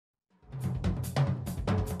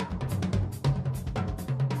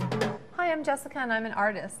Hi, I'm Jessica and I'm an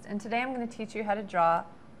artist, and today I'm going to teach you how to draw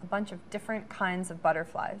a bunch of different kinds of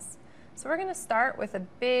butterflies. So we're going to start with a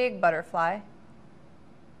big butterfly.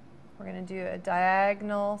 We're going to do a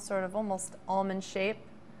diagonal, sort of almost almond shape,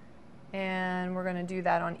 and we're going to do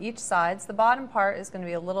that on each side. So the bottom part is going to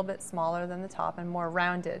be a little bit smaller than the top and more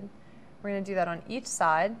rounded. We're going to do that on each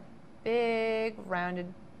side, big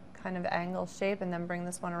rounded kind of angle shape, and then bring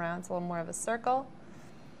this one around. It's a little more of a circle.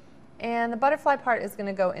 And the butterfly part is going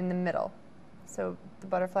to go in the middle. So the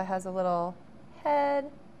butterfly has a little head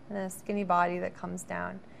and a skinny body that comes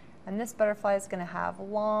down. And this butterfly is going to have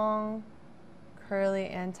long, curly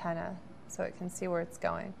antennae so it can see where it's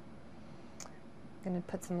going. I'm going to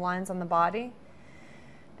put some lines on the body.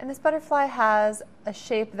 And this butterfly has a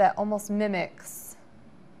shape that almost mimics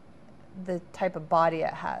the type of body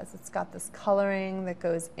it has. It's got this coloring that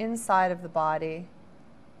goes inside of the body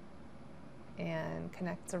and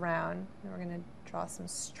connects around. And we're going to draw some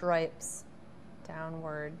stripes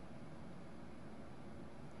downward.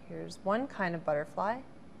 Here's one kind of butterfly.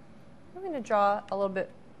 I'm going to draw a little bit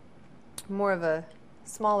more of a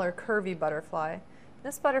smaller curvy butterfly.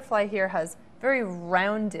 This butterfly here has very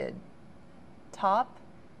rounded top,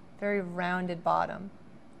 very rounded bottom.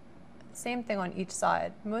 Same thing on each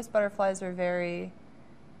side. Most butterflies are very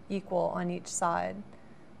equal on each side.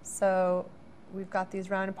 So we've got these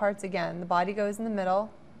rounded parts again. The body goes in the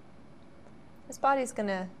middle. This body is going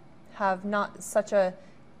to have not such a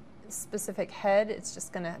specific head. It's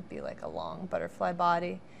just going to be like a long butterfly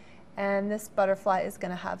body. And this butterfly is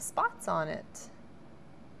going to have spots on it.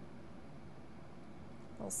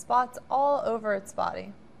 Little spots all over its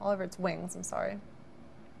body, all over its wings, I'm sorry.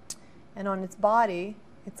 And on its body,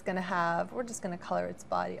 it's going to have, we're just going to color its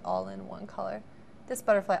body all in one color. This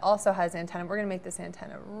butterfly also has antennae. We're going to make this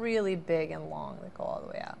antenna really big and long that go all the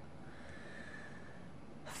way out.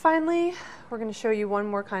 Finally, we're going to show you one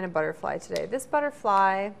more kind of butterfly today. This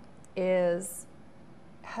butterfly has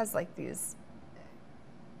like these,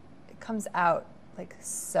 it comes out like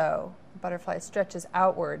so. The butterfly stretches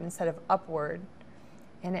outward instead of upward,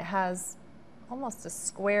 and it has almost a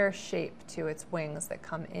square shape to its wings that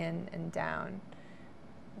come in and down.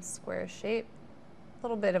 A square shape. A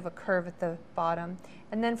little bit of a curve at the bottom,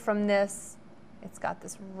 and then from this it's got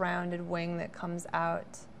this rounded wing that comes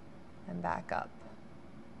out and back up.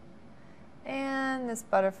 And this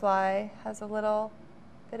butterfly has a little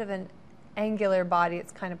bit of an angular body.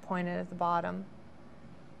 It's kind of pointed at the bottom.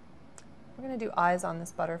 We're going to do eyes on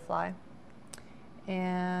this butterfly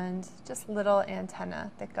and just little antennae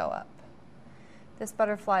that go up. This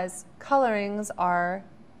butterfly's colorings are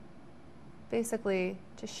basically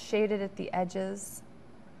just shaded at the edges.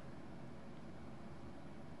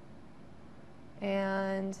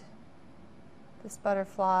 And this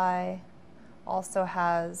butterfly also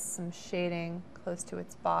has some shading close to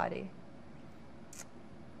its body.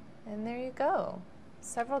 And there you go,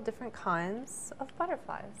 several different kinds of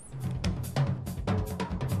butterflies.